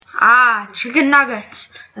buy chicken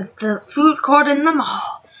nuggets at the food court in the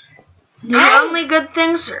mall. The only good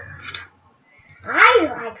thing served. I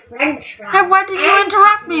like French fries. Hey, why did you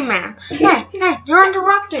interrupt me, man? Hey, you're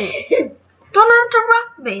interrupting me. Don't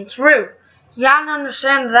interrupt me. It's rude. You gotta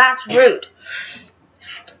understand that's rude.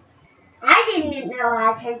 I didn't know I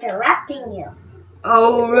was interrupting you.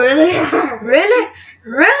 Oh, really?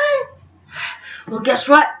 Really? Well, guess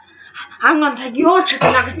what? I'm gonna take your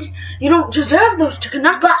chicken nuggets. You don't deserve those chicken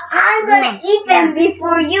nuggets. But I'm gonna eat them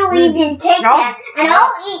before you even take them, and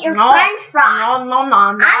I'll eat your French fries. No.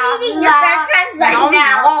 I'm eating your French fries right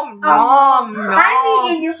now. No.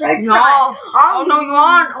 I'm eating your French fries. Oh, no, you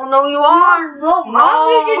aren't. No,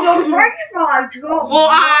 I'm eating your French fries. Well,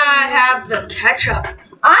 I have the ketchup.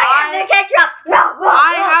 I have the ketchup. No.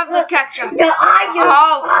 I have the ketchup. No, I do.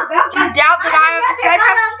 Oh, do you doubt that I have the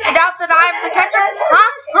ketchup? You doubt that I have the ketchup?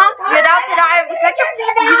 Huh? You doubt that I have the ketchup?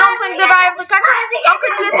 You don't think that I have the ketchup? How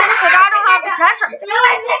could you think that I don't have the ketchup?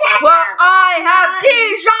 Well, I have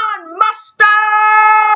Dijon.